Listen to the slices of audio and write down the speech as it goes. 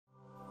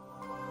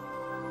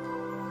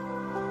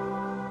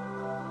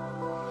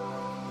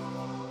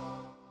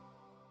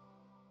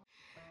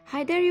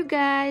Hi there you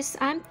guys,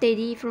 I'm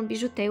Teddy from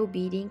BijuTeo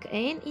Beading,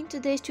 and in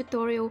today's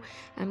tutorial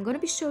I'm gonna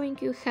be showing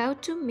you how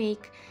to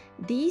make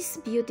these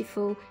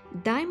beautiful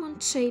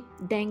diamond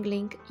shaped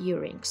dangling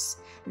earrings.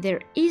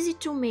 They're easy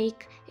to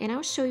make and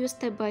I'll show you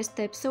step by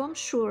step, so I'm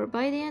sure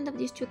by the end of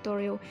this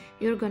tutorial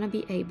you're gonna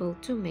be able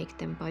to make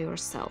them by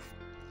yourself.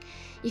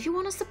 If you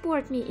want to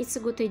support me, it's a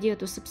good idea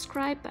to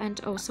subscribe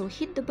and also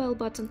hit the bell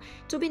button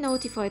to be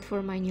notified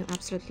for my new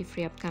absolutely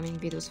free upcoming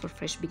videos for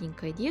fresh beading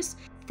ideas.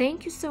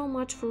 Thank you so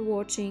much for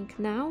watching.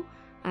 Now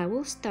I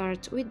will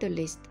start with the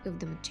list of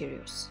the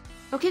materials.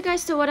 Okay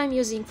guys, so what I'm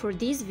using for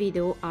this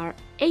video are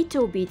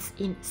 8/0 beads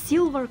in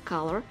silver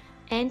color,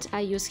 and I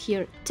use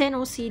here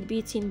 10/0 seed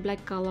beads in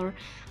black color.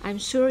 I'm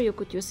sure you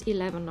could use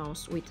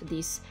 11/0 with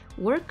this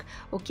work.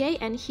 Okay,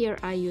 and here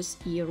I use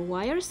ear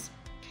wires.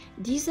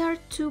 These are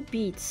two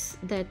beads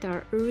that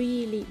are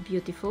really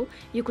beautiful.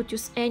 You could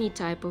use any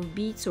type of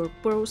beads or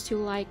pearls you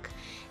like.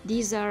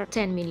 These are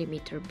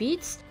 10mm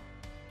beads.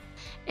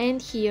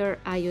 And here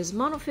I use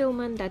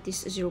monofilament, that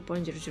is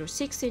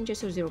 0.006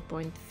 inches or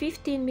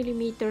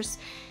 0.15mm.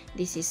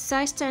 This is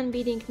size 10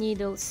 beading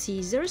needle,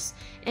 scissors,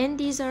 and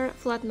these are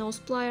flat nose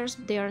pliers.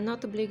 They are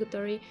not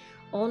obligatory,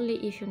 only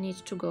if you need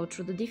to go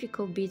through the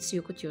difficult beads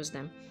you could use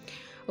them.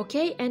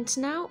 Okay, and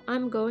now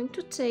I'm going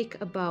to take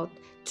about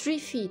 3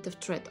 feet of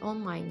thread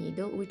on my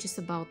needle, which is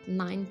about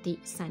 90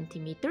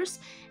 centimeters,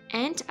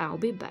 and I'll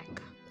be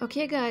back.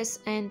 Okay guys,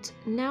 and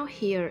now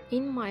here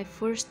in my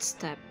first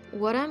step,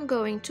 what I'm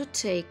going to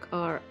take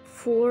are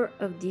 4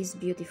 of these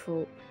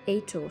beautiful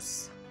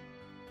 8/0s.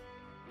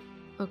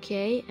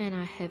 Okay, and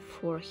I have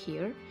 4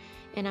 here,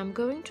 and I'm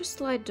going to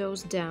slide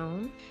those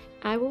down.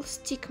 I will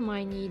stick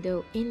my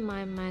needle in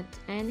my mat,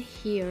 and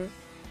here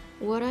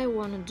what I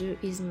want to do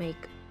is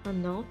make a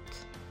knot.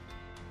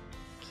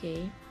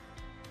 Okay,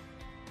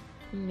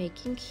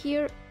 making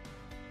here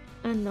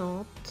a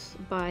knot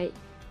by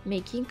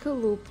making a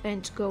loop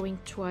and going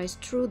twice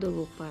through the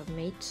loop I've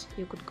made.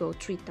 You could go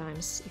 3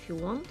 times if you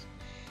want,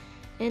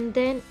 and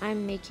then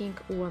I'm making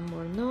one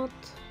more knot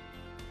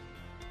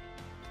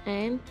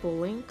and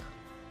pulling.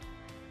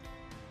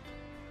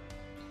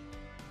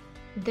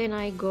 Then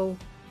I go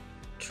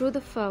through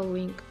the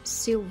following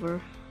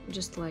silver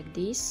just like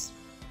this,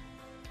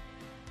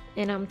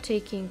 and I'm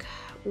taking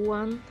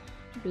one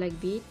black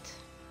bead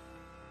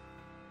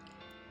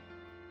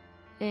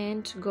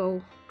and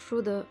go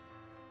through the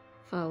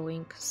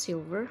following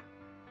silver,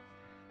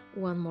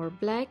 one more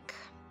black,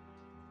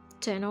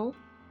 10/0,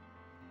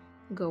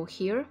 go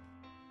here,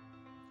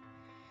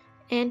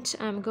 and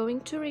I'm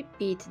going to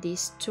repeat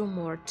this 2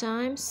 more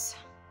times.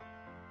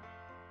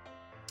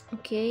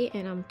 Okay,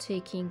 and I'm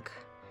taking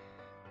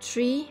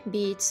 3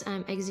 beads.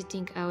 I'm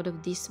exiting out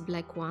of this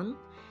black one,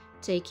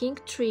 taking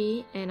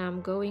 3, and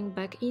I'm going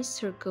back in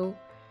circle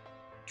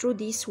through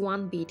this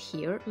 1 bead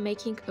here,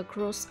 making a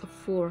cross of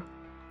 4.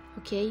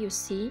 Okay, you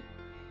see,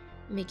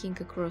 making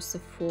a cross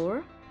of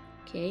 4.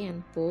 Okay,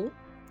 and pull.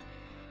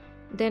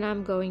 Then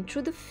I'm going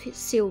through the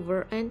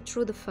silver and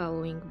through the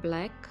following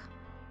black,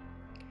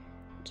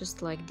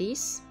 just like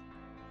this,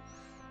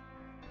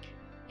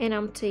 and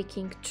I'm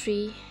taking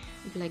 3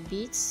 black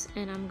beads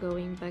and I'm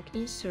going back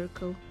in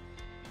circle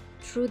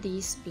through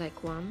this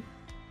black one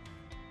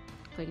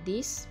like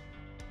this,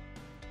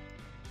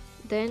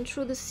 then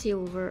through the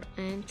silver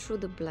and through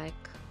the black.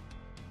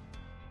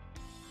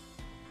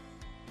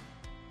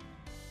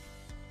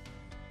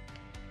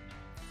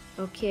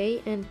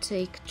 Okay, and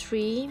take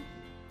 3.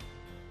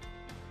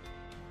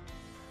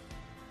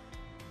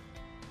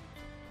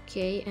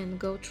 Okay, and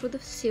go through the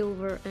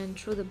silver and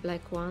through the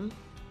black one.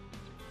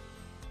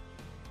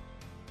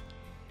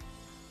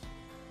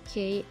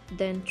 Okay,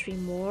 then 3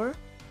 more.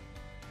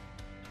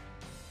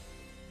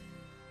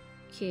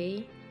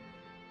 Okay,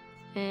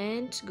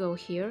 and go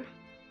here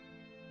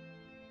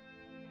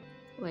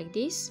like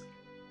this.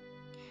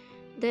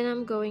 Then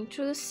I'm going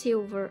through the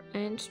silver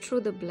and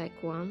through the black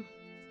one.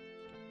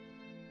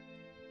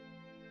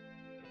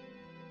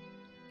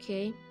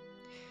 Okay,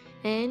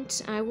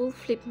 and I will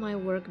flip my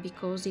work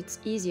because it's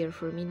easier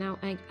for me. Now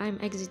I'm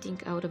exiting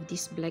out of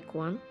this black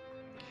one.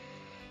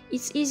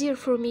 It's easier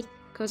for me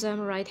because I'm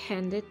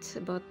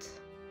right-handed, but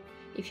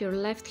if you're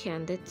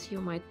left-handed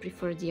you might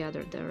prefer the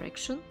other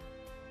direction.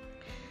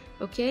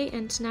 Okay,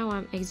 and now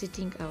I'm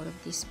exiting out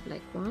of this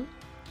black one,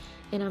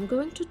 and I'm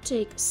going to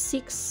take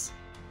 6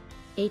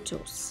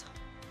 8/0s.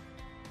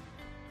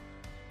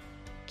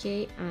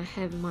 Okay, I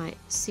have my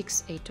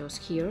 6 8/0s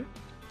here,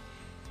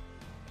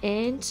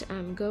 and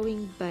I'm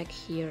going back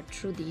here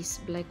through this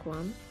black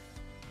one.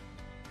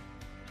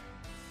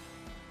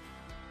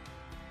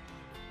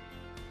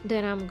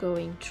 Then I'm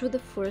going through the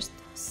first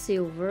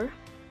silver,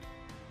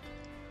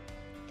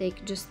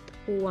 take just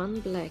 1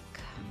 black,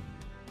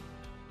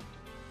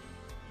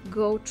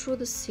 go through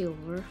the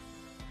silver,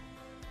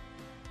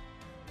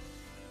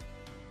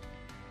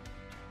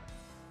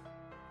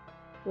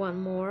 one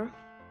more,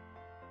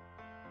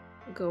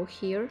 go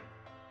here,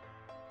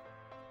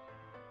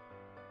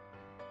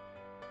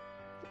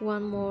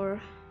 one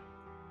more,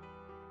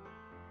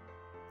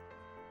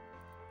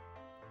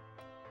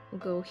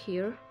 go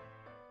here,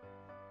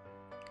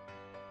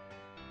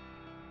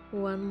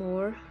 one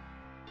more.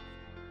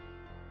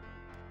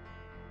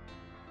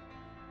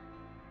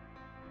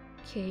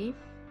 Okay,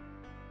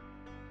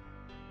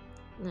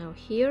 now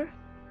here,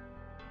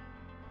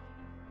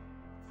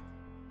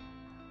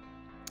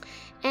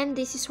 and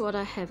this is what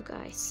I have,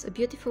 guys, a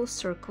beautiful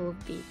circle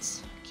of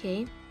beads.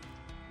 Okay,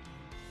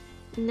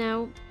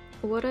 now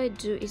what I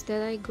do is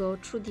that I go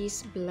through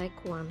this black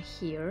one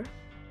here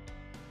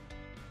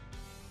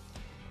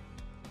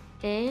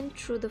and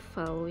through the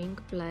following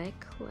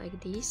black like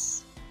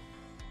this,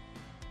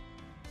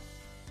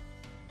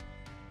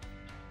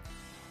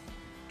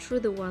 through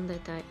the one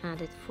that I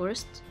added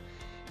first,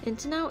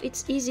 and now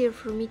it's easier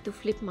for me to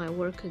flip my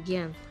work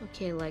again,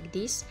 okay, like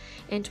this,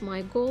 and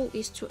my goal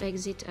is to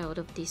exit out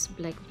of this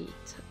black bead.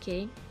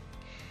 Okay,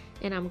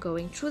 and I'm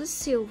going through the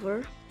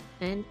silver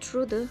and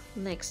through the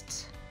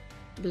next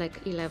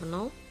black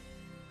 11-0,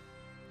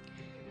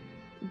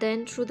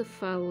 then through the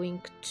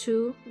following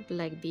 2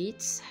 black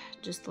beads,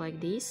 just like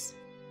this,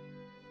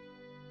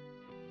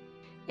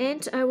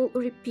 and I will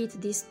repeat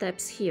these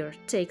steps here.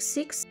 Take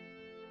 6,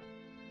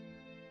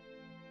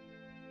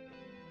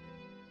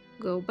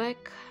 go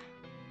back,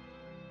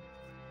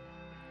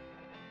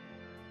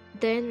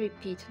 then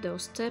repeat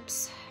those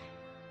steps,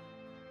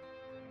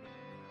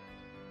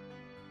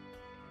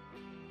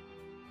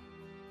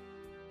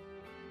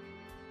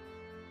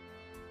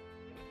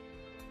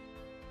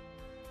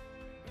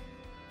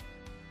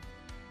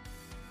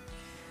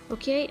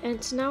 okay.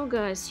 And now,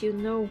 guys, you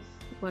know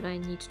what I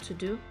need to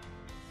do.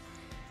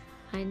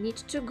 I need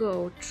to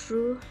go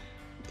through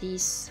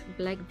this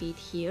black bead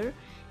here,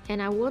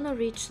 and I want to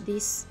reach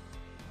this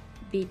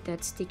bead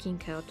that's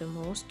sticking out the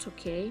most.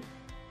 Okay,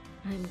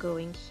 I'm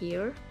going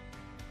here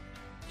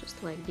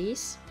just like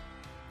this,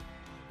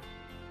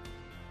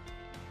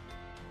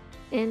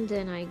 and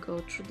then I go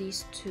through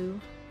these 2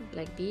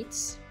 black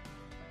beads,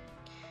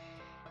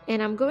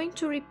 and I'm going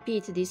to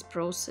repeat this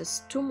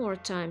process 2 more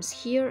times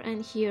here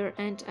and here,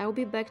 and I'll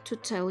be back to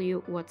tell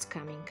you what's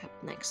coming up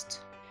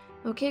next.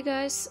 Okay,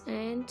 guys,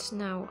 and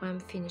now I'm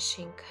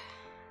finishing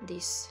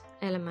this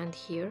element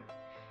here.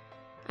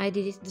 I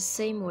did it the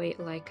same way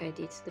like I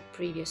did the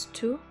previous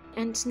 2,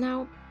 and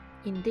now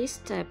in this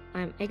step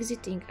I'm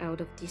exiting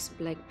out of this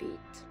black bead,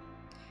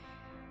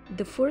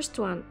 the first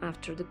one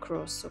after the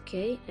cross.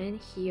 Okay, and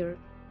here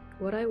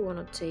what I want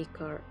to take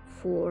are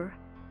 4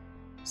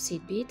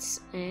 seed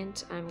beads,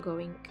 and I'm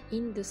going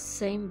in the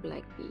same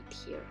black bead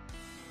here,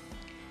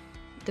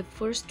 the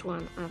first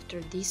one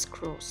after this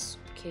cross.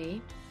 Okay,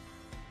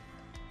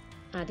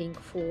 adding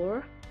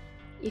 4.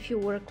 If you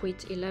work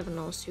with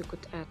 11-0s, you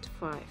could add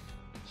 5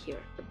 here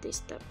at this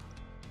step.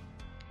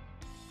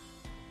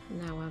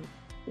 Now I'm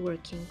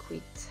working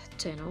with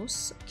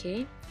 10-0s.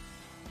 Okay,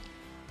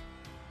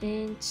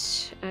 and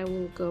I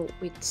will go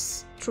with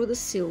through the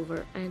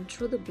silver and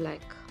through the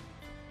black,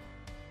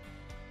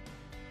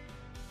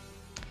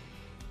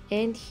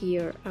 and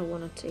here I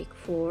want to take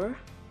 4.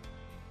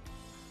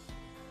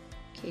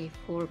 Okay,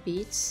 4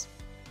 beads,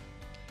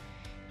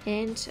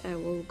 and I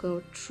will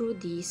go through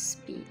this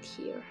bead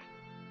here,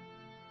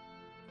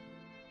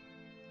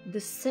 the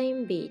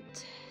same bead,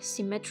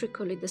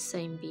 symmetrically the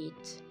same bead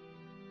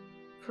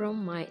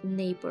from my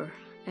neighbor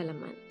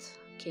element.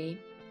 Okay,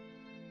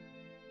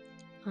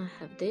 I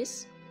have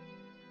this.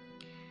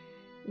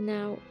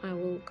 Now I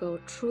will go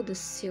through the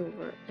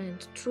silver and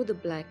through the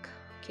black,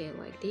 okay,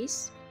 like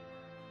this,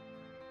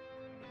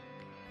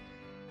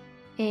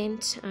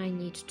 and I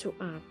need to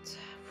add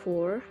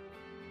 4.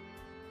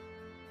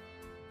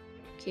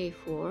 Okay,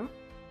 4,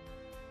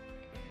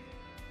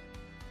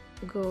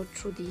 go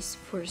through this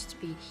first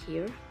bead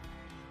here.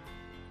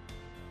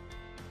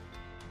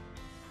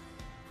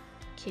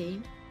 Okay,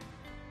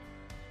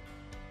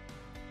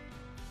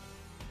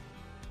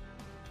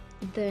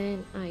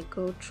 then I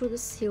go through the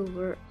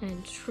silver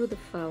and through the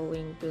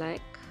following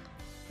black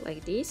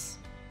like this,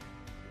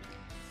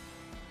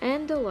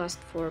 and the last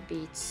 4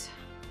 beads.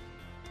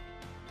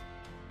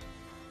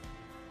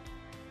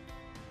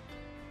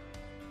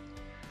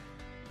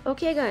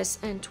 Okay, guys,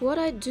 and what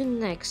I do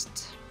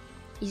next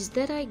is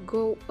that I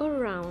go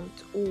around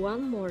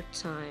one more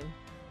time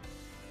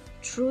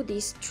through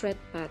this thread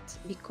path,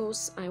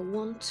 because I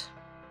want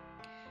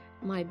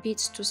my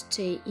beads to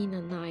stay in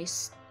a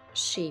nice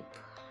shape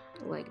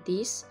like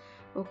this.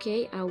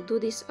 Okay, I'll do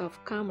this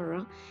off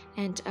camera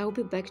and I'll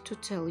be back to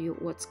tell you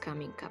what's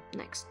coming up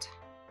next.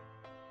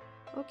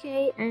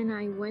 Okay, and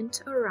I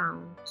went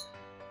around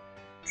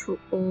through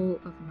all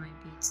of my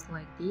beads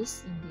like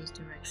this, in this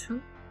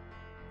direction.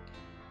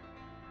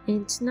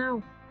 And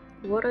now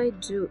what I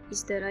do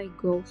is that I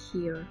go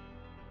here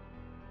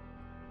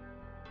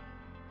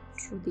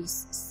through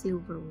this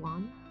silver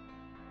one,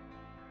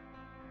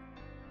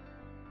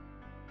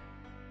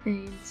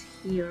 and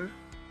here,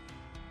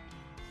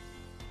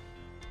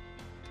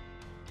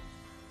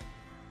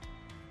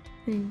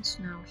 and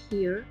now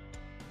here,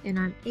 and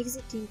I'm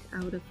exiting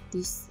out of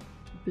this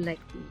black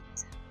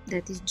bead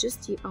that is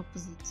just the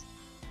opposite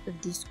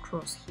of this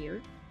cross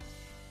here.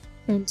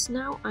 And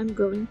now I'm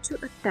going to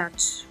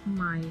attach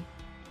my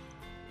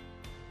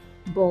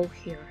bow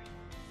here.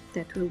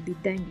 that will be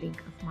dangling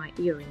of my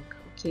earring,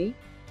 okay?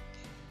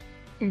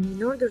 And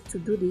in order to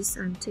do this,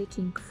 I'm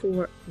taking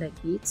 4 black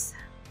beads.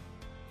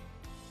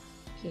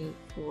 Okay,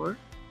 4.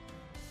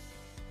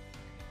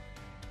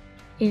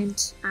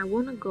 And I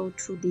want to go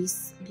through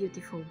this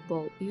beautiful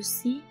ball. You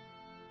see,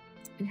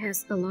 it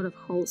has a lot of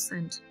holes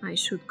and I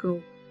should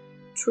go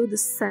through the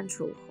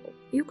central hole.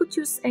 You could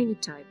use any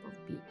type of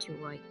bead you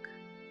like.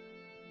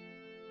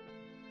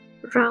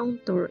 Round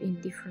or in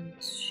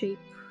different shape,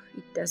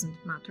 it doesn't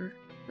matter,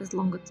 as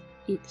long as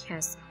it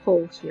has a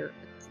hole here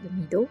at the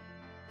middle.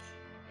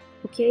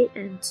 Okay,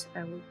 and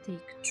I will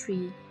take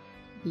 3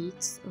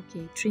 beads.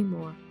 Okay, 3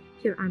 more.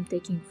 Here I'm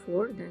taking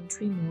 4, then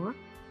 3 more.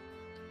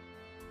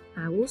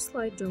 I will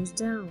slide those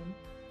down.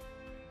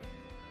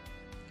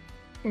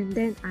 And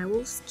then I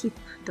will skip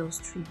those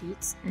 3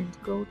 beads and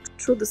go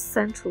through the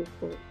central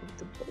hole of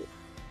the bowl.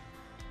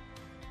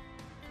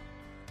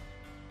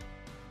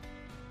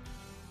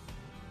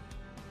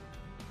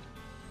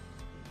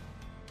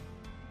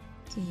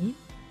 Okay,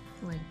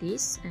 like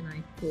this, and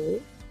I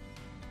pull.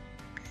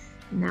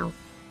 Now,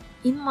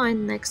 in my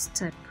next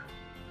step,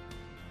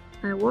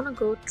 I want to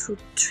go through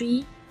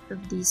 3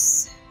 of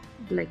these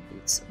black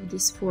beads, of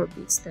these 4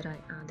 beads that I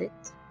added.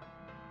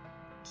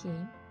 Okay,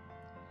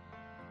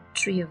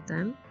 3 of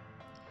them,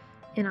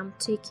 and I'm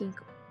taking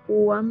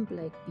 1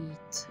 black bead,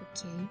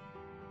 okay,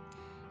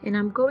 and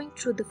I'm going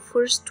through the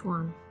first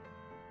one.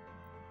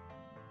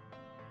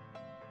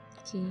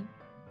 Okay,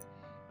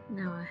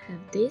 now I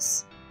have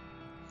this.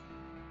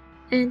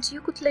 And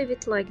you could leave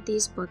it like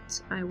this,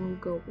 but I will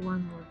go 1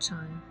 more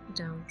time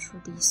down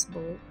through this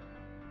bowl.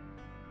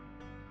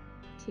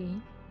 Okay.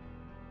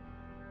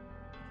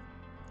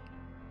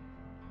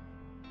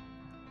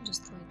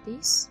 Just like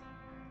this.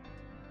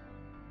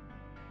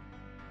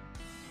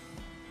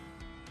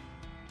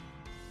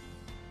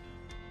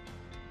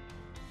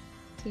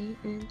 Okay,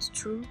 and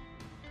through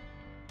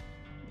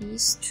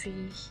these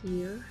 3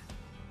 here.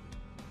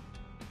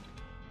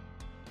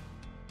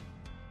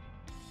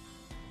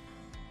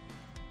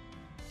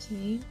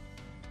 Okay.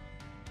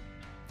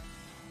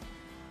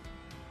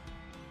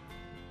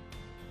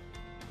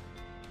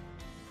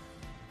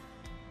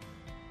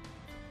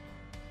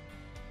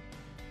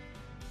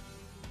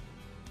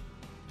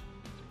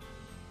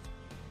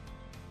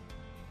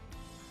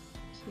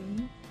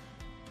 Okay.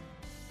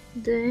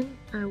 Then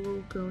I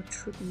will go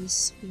through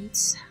these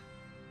beads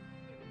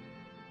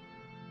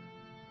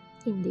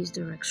in this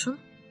direction.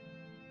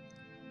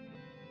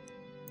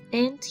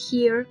 And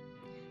here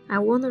I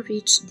want to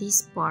reach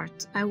this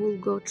part. I will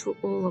go through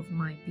all of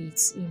my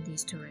beads in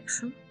this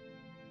direction,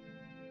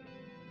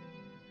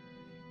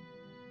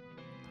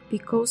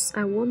 because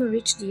I want to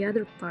reach the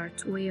other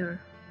part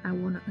where I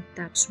want to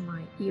attach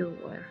my ear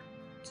wire.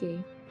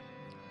 Okay,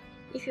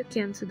 if you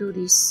can't do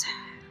this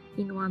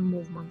in one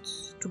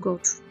movement to go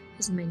through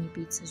as many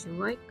beads as you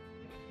like,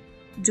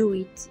 do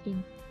it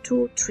in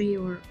 2, 3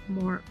 or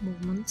more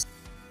movements.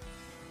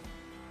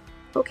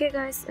 Okay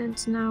guys, and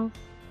now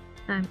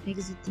I'm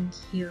exiting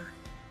here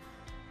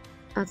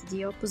at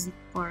the opposite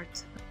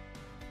part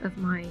of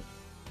my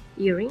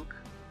earring.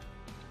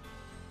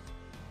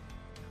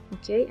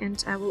 Okay,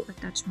 and I will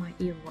attach my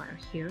ear wire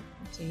here.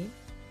 Okay,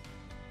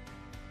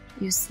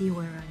 you see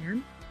where I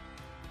am,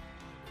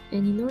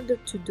 and in order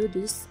to do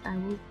this I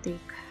will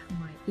take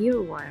my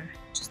ear wire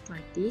just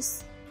like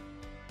this,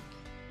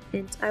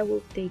 and I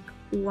will take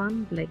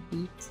 1 black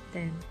bead,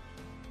 then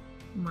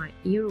my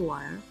ear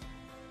wire,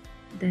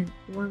 then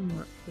 1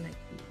 more black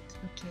bead.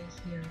 Okay,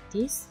 here it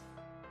is.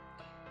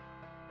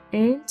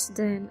 And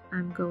then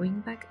I'm going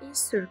back in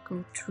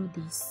circle through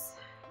this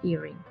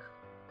earring.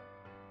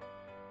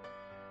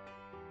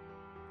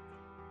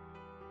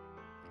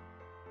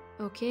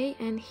 Okay,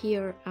 and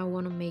here I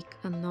want to make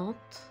a knot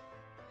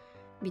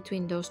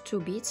between those 2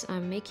 beads.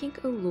 I'm making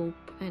a loop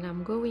and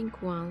I'm going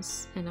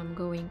once and I'm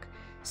going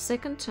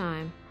second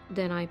time,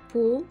 then I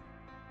pull,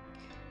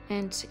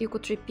 and you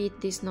could repeat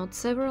this knot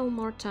several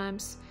more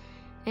times.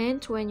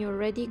 And when you're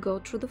ready, go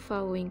through the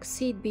following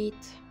seed bead.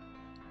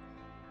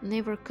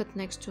 Never cut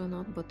next to a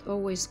knot, but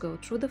always go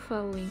through the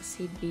following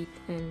seed bead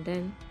and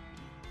then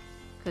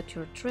cut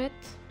your thread.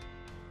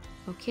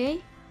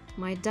 Okay,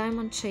 my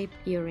diamond shaped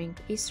earring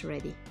is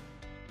ready.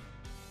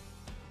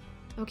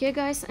 Okay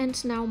guys,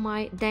 and now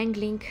my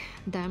dangling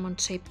diamond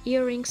shaped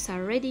earrings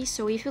are ready.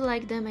 So if you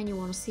like them and you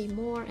want to see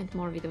more and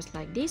more videos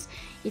like this,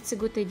 it's a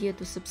good idea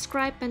to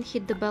subscribe and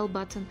hit the bell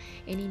button,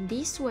 and in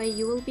this way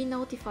you will be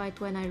notified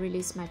when I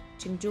release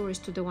matching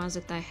jewelries to the ones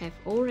that I have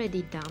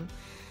already done.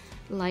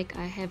 Like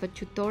I have a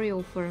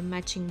tutorial for a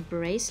matching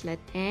bracelet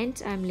and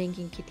I'm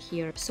linking it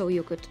here so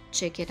you could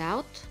check it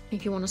out.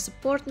 If you want to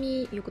support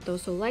me, you could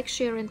also like,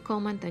 share and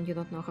comment, and you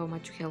don't know how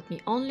much you help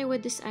me only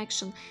with this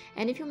action.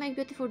 And if you make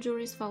beautiful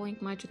jewelries following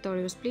my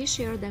tutorials, please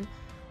share them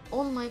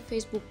on my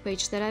Facebook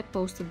page that I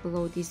posted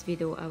below this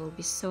video. I will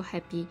be so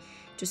happy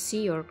to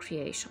see your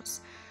creations.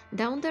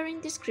 Down there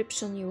in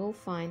description you will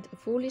find a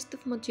full list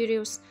of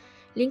materials,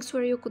 links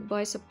where you could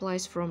buy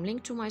supplies from,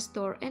 link to my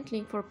store and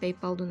link for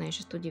PayPal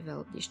donations to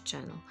develop this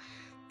channel.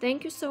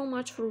 Thank you so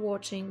much for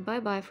watching. Bye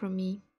bye from me.